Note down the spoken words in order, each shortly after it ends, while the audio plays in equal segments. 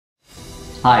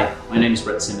Hi, my name is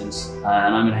Brett Simmons and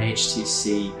I'm an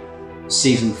HTC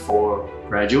Season 4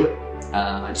 graduate.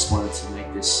 I just wanted to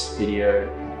make this video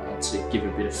to give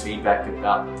a bit of feedback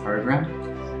about the program.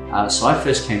 So I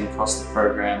first came across the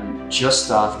program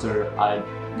just after I'd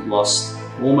lost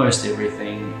almost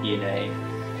everything in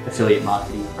an affiliate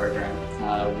marketing program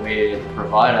where the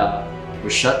provider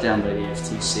was shut down by the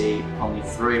FTC only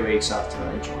 3 weeks after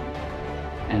I joined.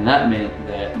 And that meant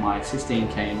that my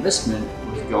 15K investment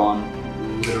was gone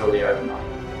literally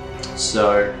overnight.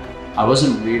 So I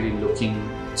wasn't really looking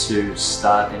to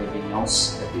start anything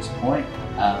else at this point.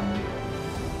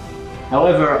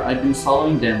 However, I'd been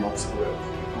following Dan Lok's work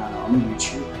on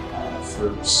YouTube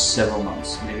for several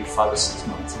months, maybe 5 or 6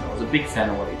 months, and I was a big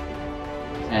fan of what he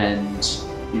did.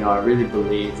 And I really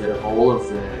believe that of all of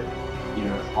the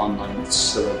online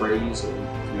celebrities, or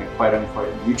quote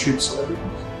unquote YouTube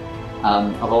celebrities,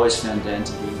 I've always found Dan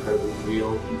to be incredibly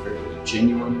real, incredibly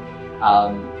genuine,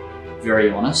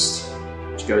 very honest,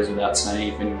 which goes without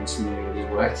saying if anyone's familiar with his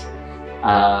work,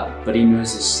 but he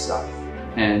knows his stuff.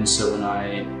 And so when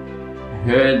I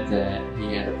heard that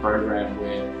he had a program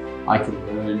where I could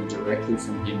learn directly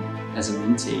from him as a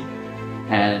mentee,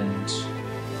 and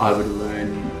I would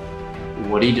learn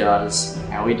what he does,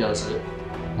 how he does it,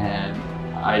 and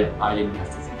I didn't have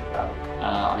to think about it.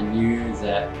 I knew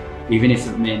that even if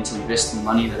it meant investing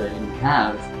money that I didn't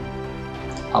have,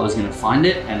 I was going to find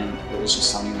it, and it was just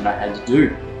something that I had to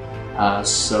do.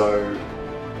 So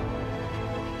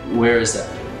where is that?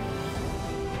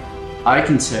 I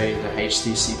can tell you the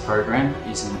HTC program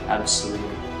is an absolute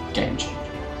game changer.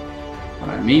 What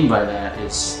I mean by that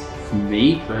is, for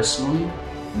me personally,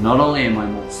 not only am I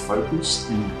more focused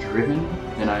and driven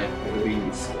than I have ever been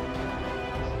before,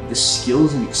 the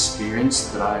skills and experience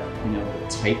that I've been able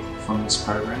to take from this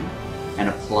program and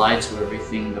apply to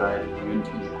everything that I had learned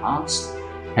in the past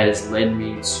has led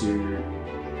me to,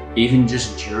 even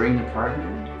just during the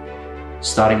program,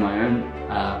 starting my own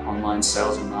online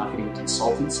sales and marketing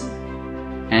consultancy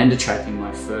and attracting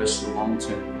my first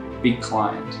long-term big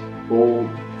client, all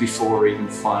before even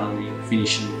finally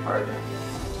finishing the program.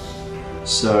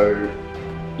 So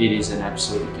it is an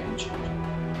absolute game changer.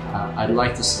 I'd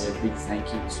like to say a big thank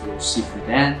you to Sifu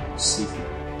Dan,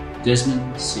 Sifu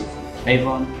Desmond, Sifu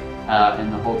Kayvon,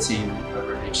 and the whole team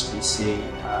over at HTC.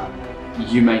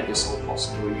 You make this all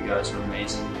possible. You guys are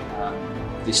amazing.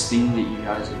 This thing that you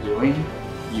guys are doing,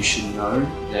 you should know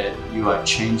that you are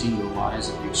changing the lives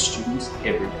of your students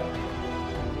every day.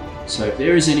 So if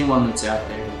there is anyone that's out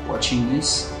there watching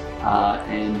this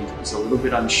and is a little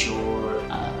bit unsure,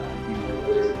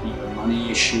 whether it be a money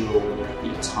issue or whether it be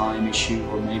a time issue,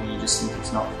 or maybe you just think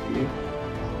it's not for you,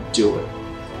 do it.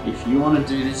 If you want to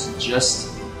do this,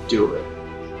 just do it.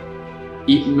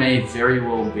 It may very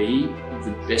well be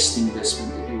the best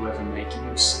investment that you ever make in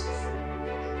yourself.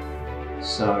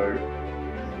 So,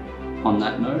 on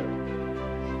that note,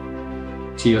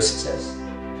 to your success.